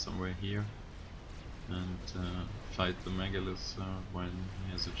somewhere here and fight the Megalith when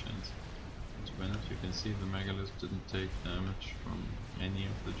he has a chance. To be honest, you can see the Megalith didn't take damage from any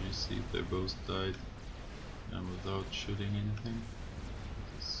of the GC. They both died without shooting anything.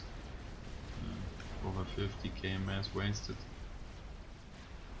 It is over 50k mass wasted.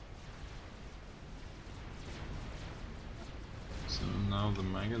 So now the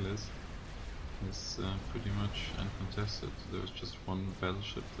Megalith is pretty much uncontested. There's just one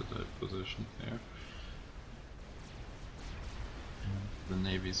battleship that I positioned there. And the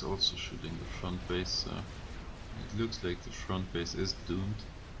Navy is also shooting the front base, so it looks like the front base is doomed.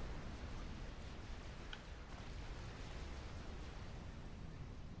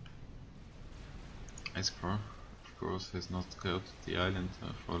 Ice Crow, of course, has not scouted the island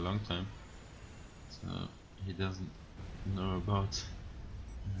for a long time, so he doesn't know about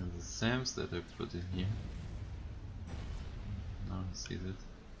the SAMs that I put in here. Now he sees it,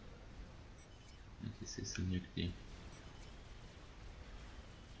 and he sees the nuke D.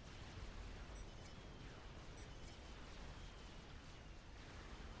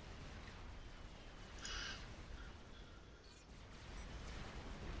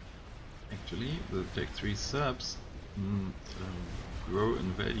 Actually, the Tech 3 subs grow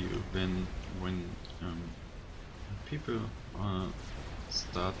in value when people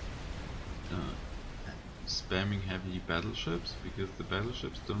start spamming heavy battleships, because the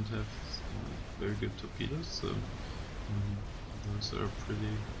battleships don't have very good torpedoes, so those are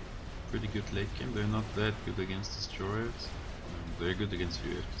pretty good late game. They're not that good against destroyers. They're good against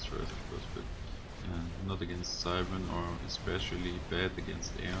UAV destroyers, of course, but not against Siren, or especially bad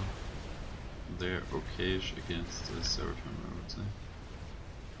against air. They're okayish against Seraphim, I would say.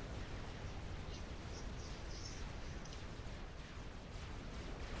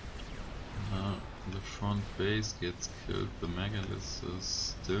 The front base gets killed. The Megalith is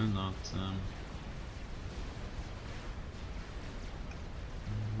still not.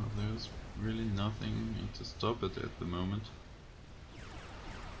 There's really nothing to stop it at the moment.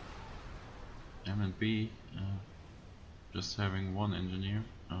 M and B just having one engineer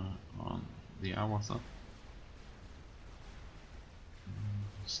on the Awasa.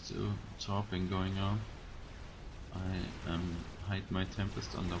 Still topping going on. I hide my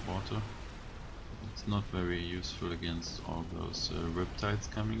Tempest underwater. It's not very useful against all those reptiles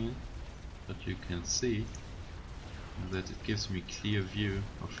coming in, but you can see that it gives me clear view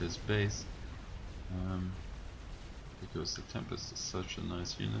of his base, because the Tempest is such a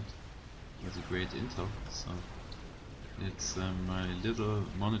nice unit with a great intel. So it's my little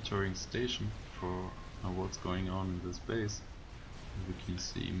monitoring station for what's going on in this base. We can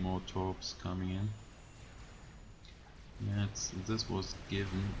see more torps coming in. Yeah, this was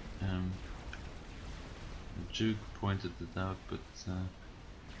given. Juke pointed it out, but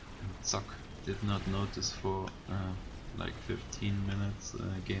Zuck did not notice for like 15 minutes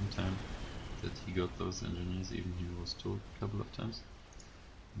game time that he got those engineers, even he was told a couple of times.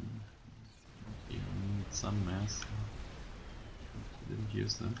 You need some mass. He didn't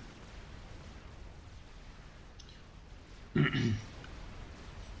use them.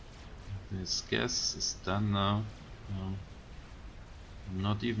 This gas is done now. I'm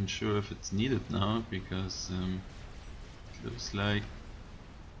not even sure if it's needed now, because it looks like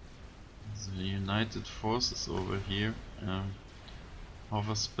the united forces over here,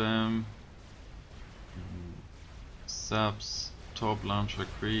 hover spam, subs, torp launcher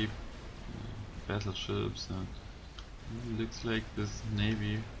creep, battleships, and it looks like this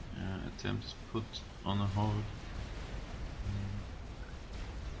navy attempt to put on a hold.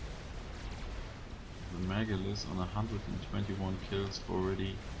 The Megalith on 121 kills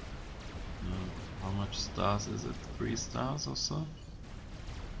already. How much stars is it? 3 stars or so?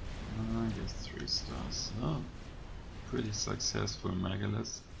 I guess 3 stars. Oh, pretty successful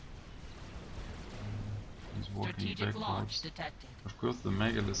Megalith. He's walking backwards. Of course, the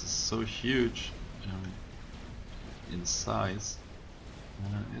Megalith is so huge in size.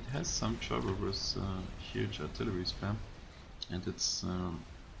 It has some trouble with huge artillery spam, and it's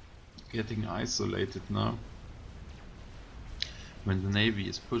getting isolated now. When the navy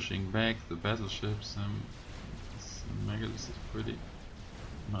is pushing back the battleships, this Megalith is pretty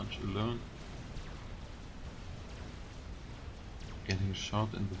much alone. Getting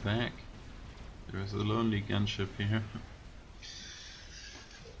shot in the back. There is a lonely gunship here.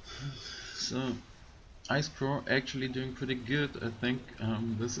 So, Ice Crow actually doing pretty good. I think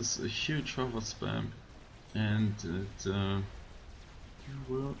this is a huge hover spam, and it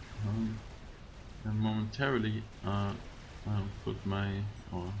will momentarily put my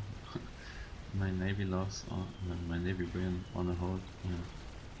my navy loss on my navy win on a hold.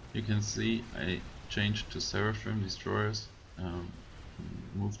 You can see I changed to Seraphim destroyers,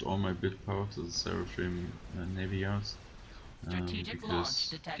 moved all my bit power to the Seraphim navy yards,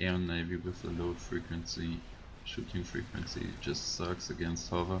 because air navy with a low frequency shooting frequency just sucks against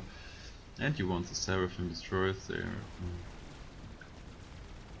hover, and you want the Seraphim destroyers. They're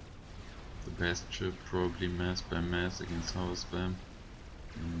the best ship, probably mass by mass against hover spam.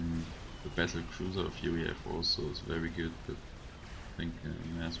 The battle cruiser of UEF also is very good, but I think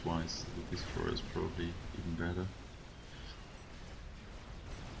mass wise the destroyer is probably even better.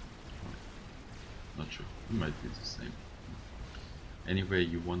 Not sure, it might be the same. Anyway,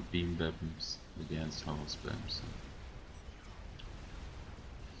 you want beam weapons against hover spam. So.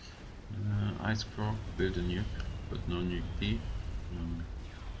 Ice Crow build a nuke, but no nuke D.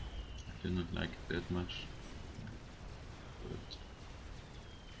 I do not like it that much, but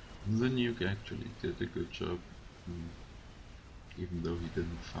the nuke actually did a good job, even though he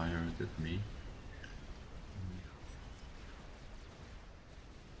didn't fire it at me.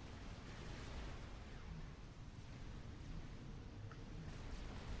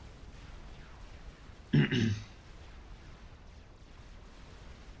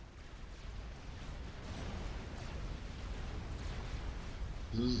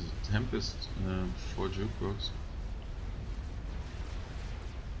 This is a Tempest for jukebox.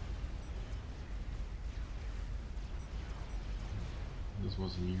 This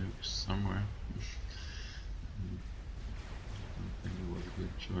was a nuke somewhere. I don't think it was a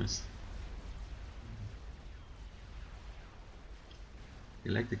good choice.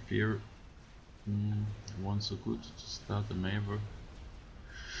 Galactic Fear wasn't so good to start the Mavor.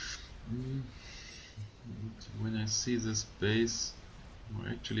 When I see this base, or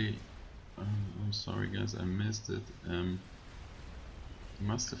actually, I'm sorry guys, I missed it.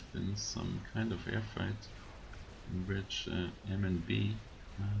 must have been some kind of air fight in which M and B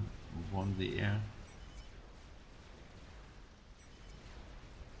won the air.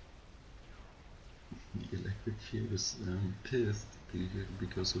 The electric field is pissed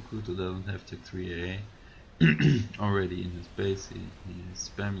because Hokuto doesn't have Tech 3 AA already in his base. He is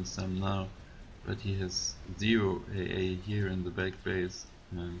spamming some now, but he has 0 AA here in the back base,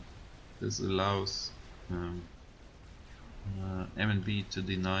 and this allows M&B to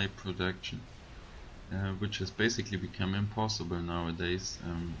deny production, which has basically become impossible nowadays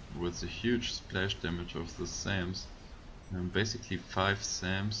with the huge splash damage of the SAMs. Basically 5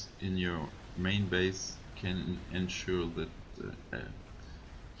 SAMs in your main base can ensure that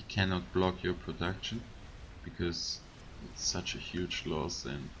you cannot block your production, because it's such a huge loss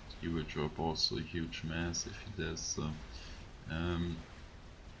and you will drop also a huge mass if he does so.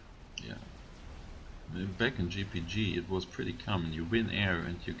 Yeah. Back in GPG it was pretty common. You win air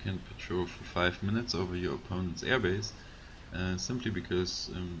and you can patrol for 5 minutes over your opponent's airbase, simply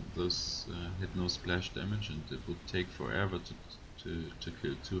because those had no splash damage, and it would take forever to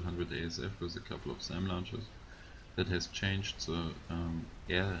kill 200 ASF with a couple of SAM launchers. That has changed, so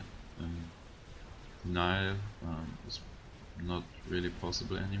air denial is not really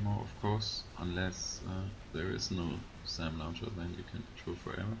possible anymore, of course, unless there is no SAM launcher, then you can patrol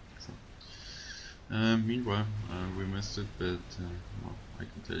forever. So. Meanwhile, we missed it, but well, I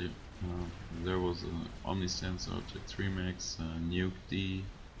can tell you, there was an Omnisensor, Tech 3 Max, Nuke D,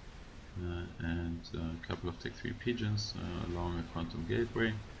 and a couple of Tech 3 Pigeons along a Quantum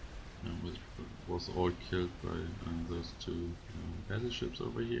Gateway, which was all killed by those 2 battleships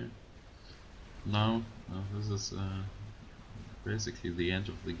over here. Now, this is basically the end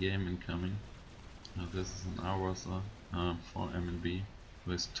of the game incoming. This is an Awasa for M&B.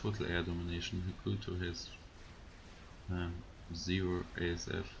 With total air domination. Hokuto has 0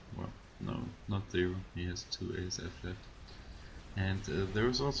 ASF, well, no, not 0, he has 2 ASF left. And there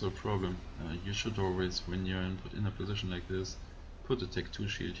is also a problem. You should always, when you're in a position like this, put a Tech 2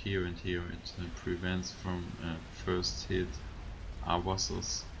 shield here and here. It prevents from first hit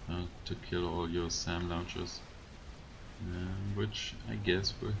Awasas to kill all your SAM launchers, which I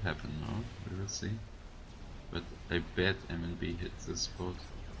guess will happen now. We will see. But I bet M&B hits this spot.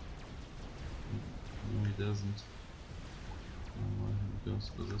 No, he doesn't. Why he goes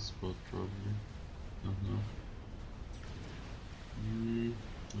to this spot, probably. Don't know.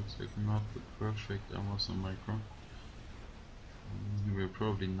 Looks like not the perfect Amazon micro. He will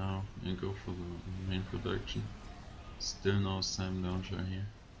probably now go for the main production. Still no SAM launcher here.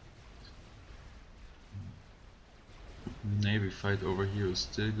 Navy fight over here is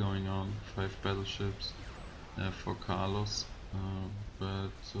still going on. 5 battleships. For Carlos,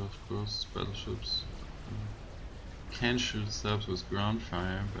 but of course battleships can shoot subs with ground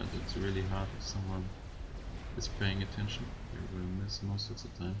fire, but it's really hard if someone is paying attention. You will miss most of the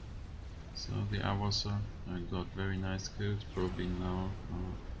time. So the Awasa got very nice kills, probably now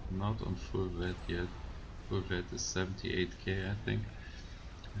not on full vet yet. Full vet is 78k I think,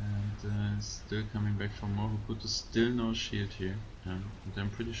 and still coming back from more. Hokuto still no shield here, and I'm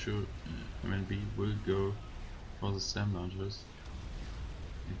pretty sure MNB will go for the SAM launchers.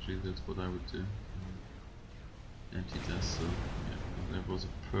 Actually that's what I would do, and he does so. Yeah, that was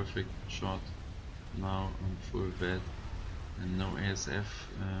a perfect shot. Now on full vet and no ASF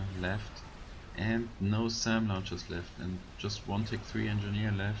left and no SAM launchers left, and just one Tech 3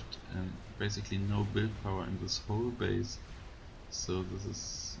 engineer left, and basically no build power in this whole base. So this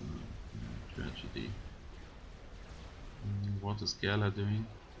is tragedy. What is Gala doing?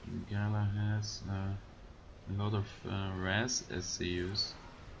 Gala has a lot of RAS SCUs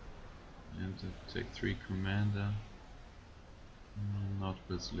and a Tech 3 commander, not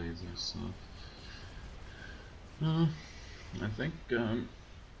with lasers. So I think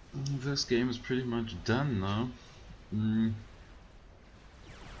this game is pretty much done now.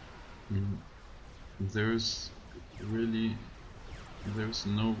 There's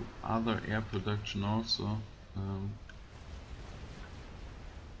no other air production also.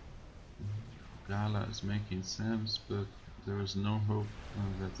 Gala is making SAMs, but there is no hope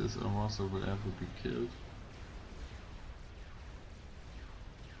that this Awasa will ever be killed.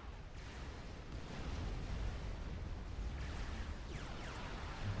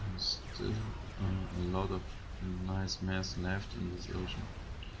 There's still a lot of nice mass left in this ocean.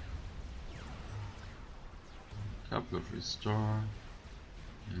 A couple of restore,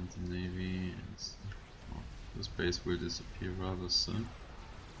 and the navy, and well, the space will disappear rather soon.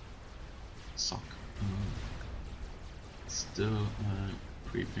 Sock. Still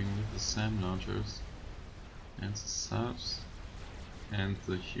creeping with the SAM launchers and the subs. and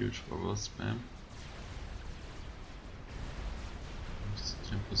the huge hover spam. This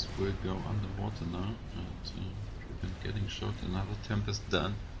Tempest will go underwater now, and prevent getting shot. Another Tempest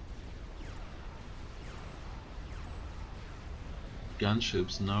done.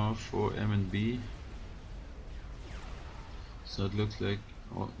 Gunships now for M and B. So it looks like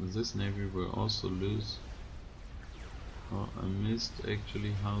this navy will also lose. Oh, I missed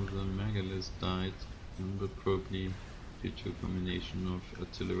actually how the Megalith died, but probably due to a combination of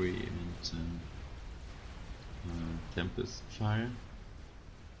artillery and Tempest fire.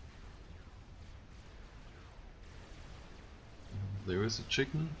 There is a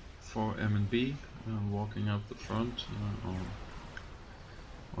chicken for M and B walking up the front.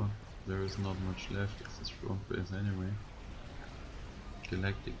 Well, there is not much left of this front base anyway.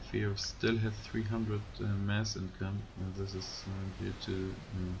 Galactic Fear still has 300 mass income. This is due to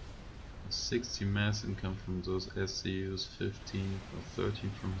 60 mass income from those SCUs, 15 or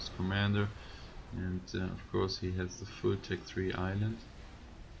 13 from his commander, and of course he has the full Tech 3 island.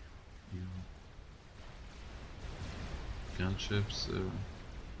 Gunships.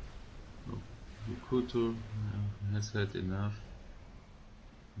 Hokuto has had enough.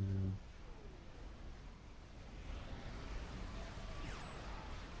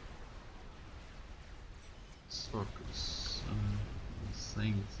 Sock is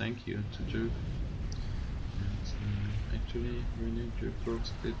saying thank you to Juke, and actually really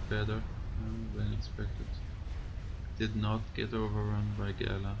Jukebox did better than expected. Did not get overrun by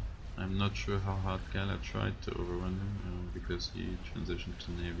Gala. I'm not sure how hard Gala tried to overrun him because he transitioned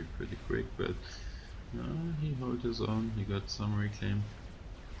to Navy pretty quick, but he held his own. He got some reclaim,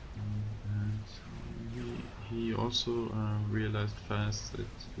 and he also realized fast that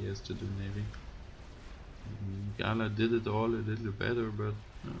he has to do Navy. Gala did it all a little better, but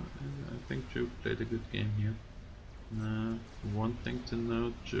I think Juke played a good game here. One thing to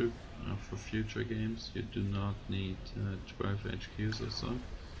note, Juke, for future games you do not need 12 HQs or so.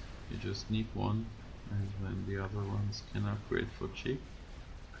 You just need one, and then the other ones can upgrade for cheap.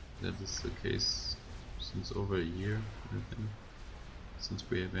 That is the case since over a year, I think, since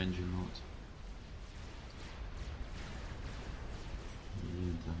we have engine mode.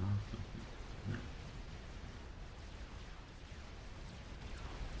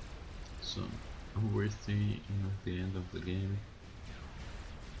 So with the end of the game,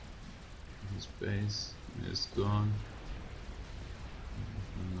 his base is gone.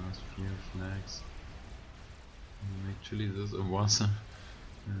 The last few flags. Actually, this was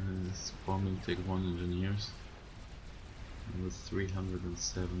bombing Tech 1 engineers with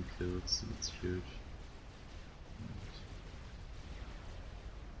 307 kills. It's huge.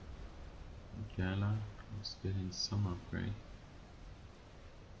 Gala is getting some upgrade.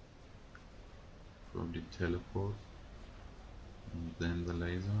 Probably teleport, and then the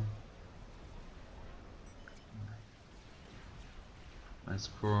laser. Ice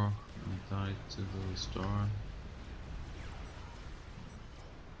Core died to the star.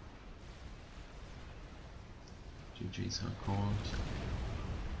 GG's are called.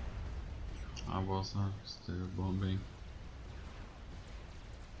 Abasa still bombing.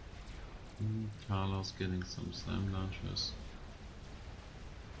 Carlos getting some slam launchers.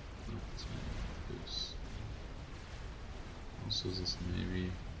 Also this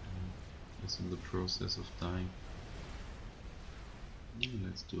Navy is in the process of dying.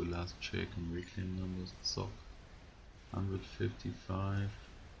 Let's do a last check on reclaim numbers. Sock 155,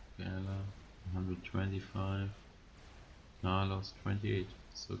 Gala 125, Carlos 28.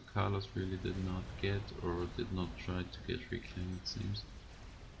 So Carlos really did not get, or did not try to get reclaim, it seems.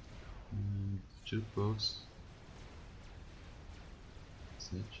 Jukebox. Is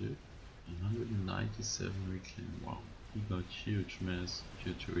that Juke? 197 reclaim. Wow, he got huge mass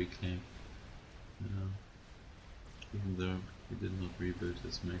due to reclaim. Even though he did not rebuild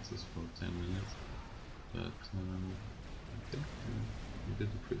his maxes for 10 minutes, but I think he did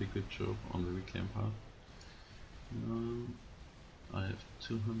a pretty good job on the reclaim part. I have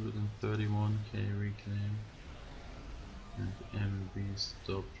 231k reclaim, and MB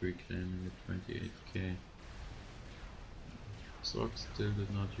stopped reclaiming at 28k. Sorg still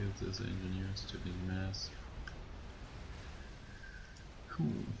did not use his engineers to get mass.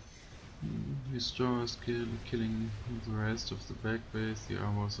 Restore is killing the rest of the back base. The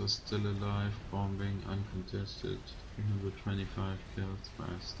armors are still alive, bombing uncontested. 325 kills,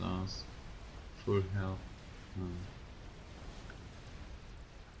 5 stars, full health.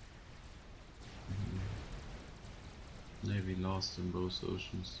 Navy lost in both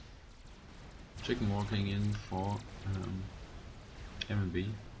oceans. Chicken walking in for M&B.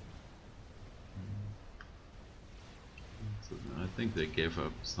 I think they gave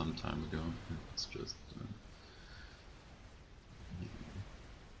up some time ago. It's just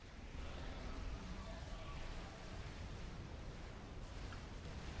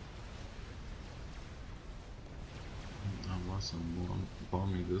I was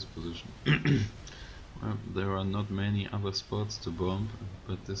bombing this position. Well, there are not many other spots to bomb,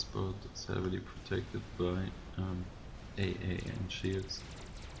 but this spot is heavily protected by AA and shields.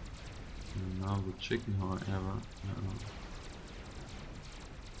 And now the chicken, however,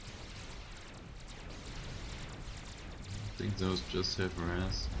 I think those just have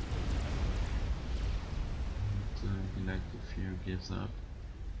res. And electric fear gives up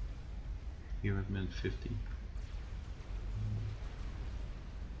here at min 50.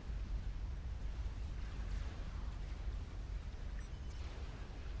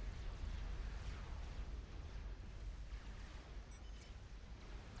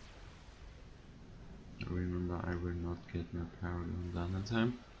 Remember, I will not get my paragon done in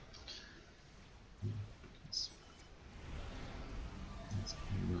time. Let's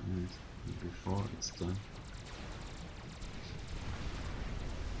end before it's done.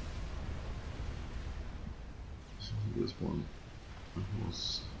 So this one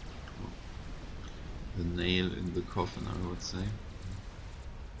was the nail in the coffin, I would say.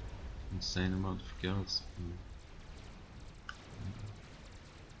 Insane amount of kills.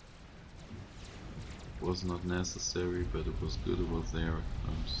 Was not necessary, but it was good it was there,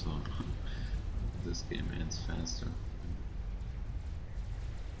 so this game ends faster.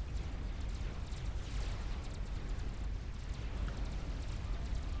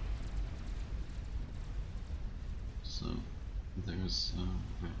 So there's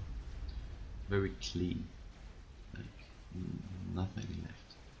very clean, like nothing left.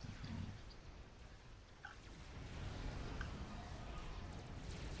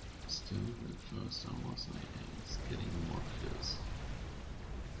 Still, at first I was like, it's getting more kills.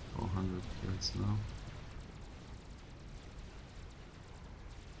 400 kills now.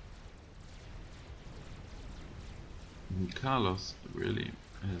 And Carlos really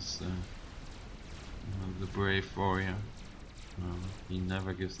is the brave warrior. He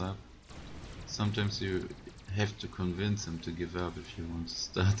never gives up. Sometimes you have to convince him to give up if you want to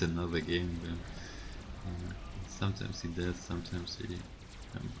start another game. Then sometimes he does, sometimes he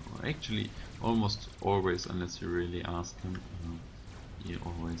or actually almost always, unless you really ask him, he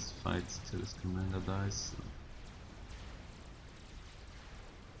always fights till his commander dies. So.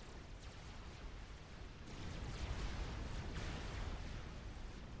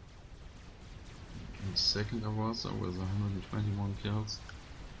 In second Avasa with 121 kills.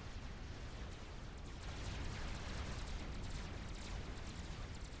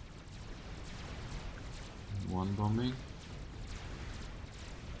 One bombing.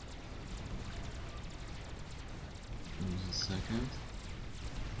 There's a second.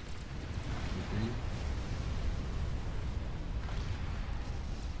 Okay.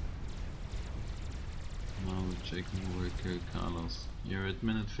 Now we're checking where kill Carlos. You're at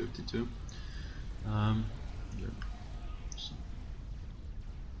minute 52. Yeah. So,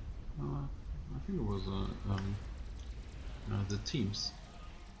 I think it was the teams.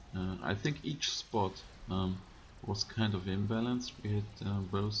 I think each spot was kind of imbalanced. We had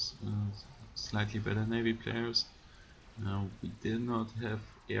both slightly better Navy players. We did not have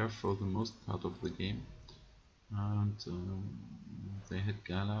air for the most part of the game, and they had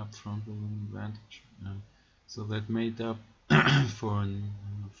Gala up front with an advantage, so that made up for an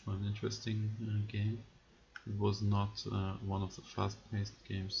interesting game. It was not one of the fast-paced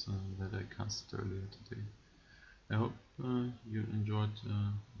games that I cast earlier today. I hope you enjoyed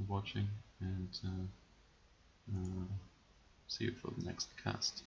watching, and see you for the next cast.